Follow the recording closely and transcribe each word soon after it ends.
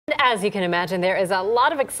As you can imagine, there is a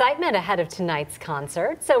lot of excitement ahead of tonight's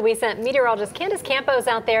concert. So we sent meteorologist Candace Campos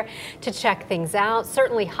out there to check things out.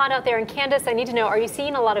 Certainly hot out there. And Candace, I need to know, are you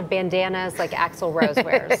seeing a lot of bandanas like Axl Rose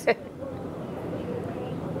wears?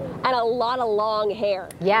 And a lot of long hair.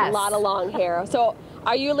 Yes. A lot of long hair. So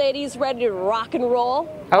are you ladies ready to rock and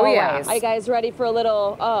roll? Oh, yes. Are you guys ready for a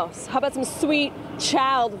little, how about some Sweet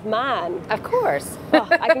Child of Mine? Of course.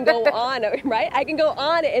 I can go on, right? I can go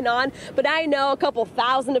on and on, but I know a couple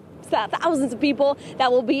thousands of people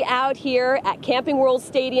that will be out here at Camping World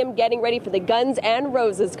Stadium getting ready for the Guns N'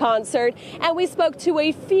 Roses concert, and we spoke to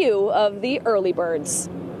a few of the early birds.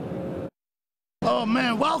 Oh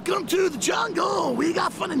man, welcome to the jungle. We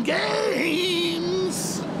got fun and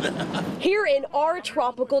games. Here in our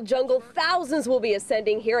tropical jungle, thousands will be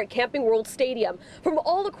ascending here at Camping World Stadium from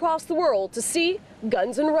all across the world to see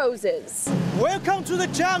Guns N' Roses. Welcome to the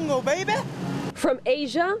jungle, baby. From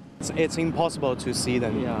Asia. It's impossible to see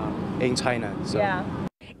them in China. So. Yeah.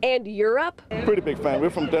 And Europe. Pretty big fan. We're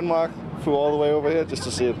from Denmark, flew all the way over here just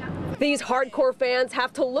to see it. These hardcore fans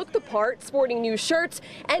have to look the part, sporting new shirts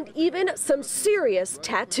and even some serious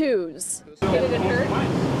tattoos. Did it hurt?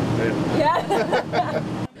 Yeah.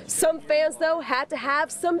 Some fans, though, had to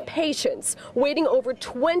have some patience, waiting over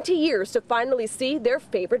 20 years to finally see their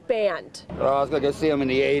favorite band. I was going to go see them in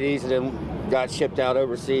the 80s and then got shipped out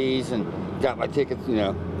overseas and got my tickets, you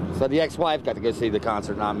know. So the ex-wife got to go see the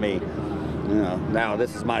concert, not me. You know, now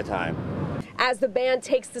this is my time. As the band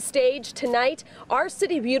takes the stage tonight, our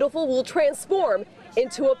City Beautiful will transform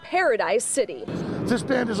into a paradise city. This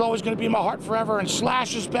band is always going to be in my heart forever, and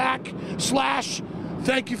Slash is back. Slash,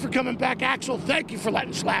 thank you for coming back. Axl, thank you for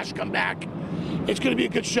letting Slash come back. It's going to be a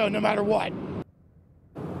good show no matter what.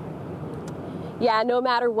 Yeah, no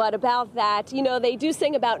matter what about that. You know, they do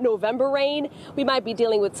sing about November rain. We might be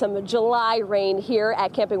dealing with some July rain here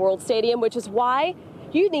at Camping World Stadium, which is why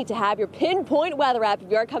you need to have your Pinpoint weather app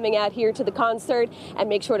if you are coming out here to the concert, and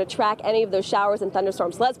make sure to track any of those showers and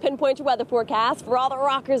thunderstorms. Let's pinpoint your weather forecast for all the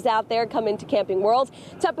rockers out there coming to Camping World.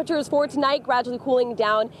 Temperatures for tonight gradually cooling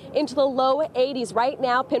down into the low 80s. Right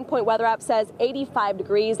now, Pinpoint weather app says 85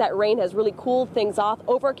 degrees. That rain has really cooled things off,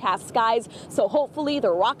 overcast skies. So hopefully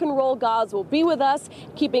the rock and roll gods will be with us,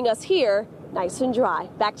 keeping us here nice and dry.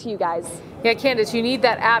 Back to you guys. Yeah, Candace, you need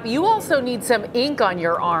that app. You also need some ink on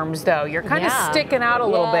your arms, though. You're kind of sticking out a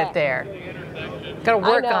little bit there. Got to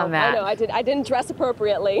work on that. I know. I didn't dress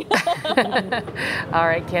appropriately. All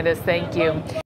right, Candace, thank you.